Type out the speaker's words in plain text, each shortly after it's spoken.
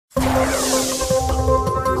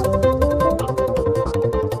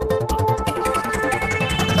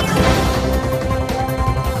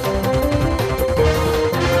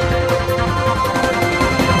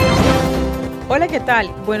tal?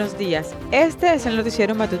 Buenos días. Este es el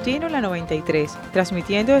Noticiero Matutino, la 93,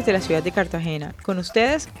 transmitiendo desde la ciudad de Cartagena. Con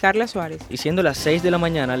ustedes, Karla Suarez. Y siendo las 6 de la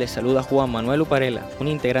mañana, les saluda Juan Manuel Uparela, un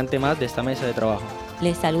integrante más de esta mesa de trabajo.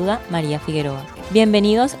 Les saluda María Figueroa.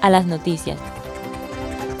 Bienvenidos a las noticias.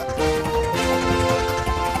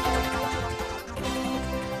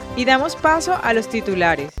 Y damos paso a los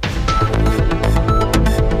titulares.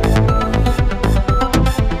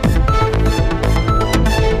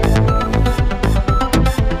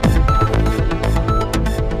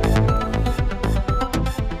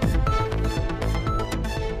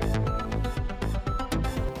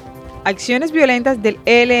 Acciones violentas del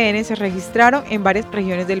ELN se registraron en varias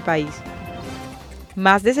regiones del país.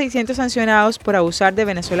 Más de 600 sancionados por abusar de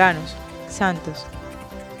venezolanos. Santos.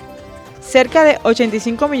 Cerca de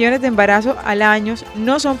 85 millones de embarazos al año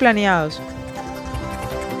no son planeados.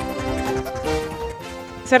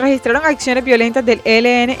 Se registraron acciones violentas del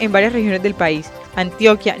ELN en varias regiones del país.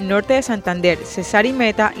 Antioquia, norte de Santander, Cesar y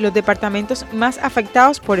Meta, los departamentos más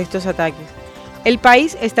afectados por estos ataques. El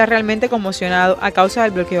país está realmente conmocionado a causa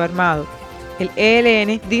del bloqueo armado. El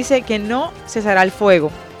ELN dice que no cesará el fuego.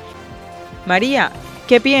 María,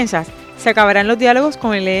 ¿qué piensas? ¿Se acabarán los diálogos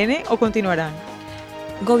con el ELN o continuarán?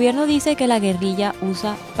 Gobierno dice que la guerrilla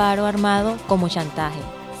usa paro armado como chantaje.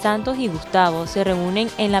 Santos y Gustavo se reúnen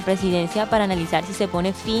en la presidencia para analizar si se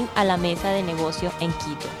pone fin a la mesa de negocio en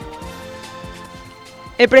Quito.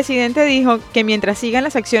 El presidente dijo que mientras sigan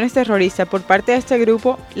las acciones terroristas por parte de este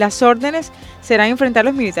grupo, las órdenes serán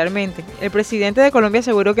enfrentarlos militarmente. El presidente de Colombia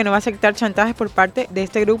aseguró que no va a aceptar chantajes por parte de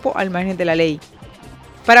este grupo al margen de la ley.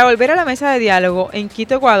 Para volver a la mesa de diálogo en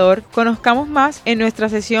Quito, Ecuador, conozcamos más en nuestra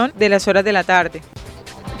sesión de las horas de la tarde.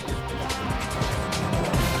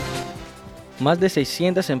 Más de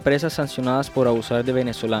 600 empresas sancionadas por abusar de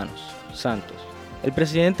venezolanos. Santos. El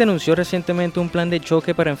presidente anunció recientemente un plan de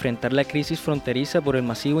choque para enfrentar la crisis fronteriza por el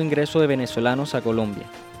masivo ingreso de venezolanos a Colombia.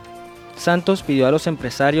 Santos pidió a los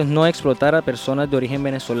empresarios no explotar a personas de origen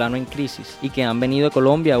venezolano en crisis y que han venido a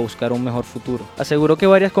Colombia a buscar un mejor futuro. Aseguró que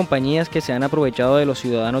varias compañías que se han aprovechado de los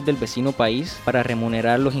ciudadanos del vecino país para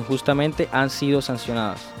remunerarlos injustamente han sido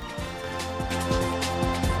sancionadas.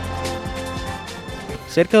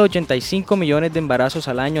 Cerca de 85 millones de embarazos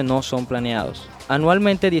al año no son planeados.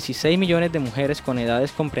 Anualmente, 16 millones de mujeres con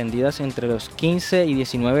edades comprendidas entre los 15 y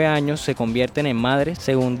 19 años se convierten en madres,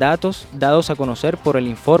 según datos dados a conocer por el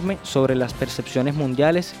informe sobre las percepciones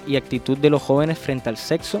mundiales y actitud de los jóvenes frente al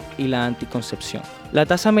sexo y la anticoncepción. La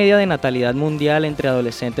tasa media de natalidad mundial entre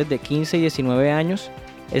adolescentes de 15 y 19 años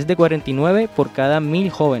es de 49 por cada 1.000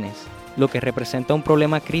 jóvenes, lo que representa un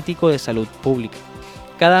problema crítico de salud pública.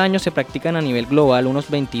 Cada año se practican a nivel global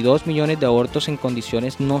unos 22 millones de abortos en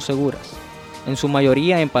condiciones no seguras, en su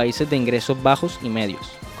mayoría en países de ingresos bajos y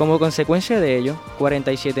medios. Como consecuencia de ello,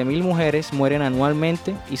 47.000 mujeres mueren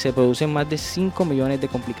anualmente y se producen más de 5 millones de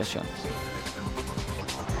complicaciones.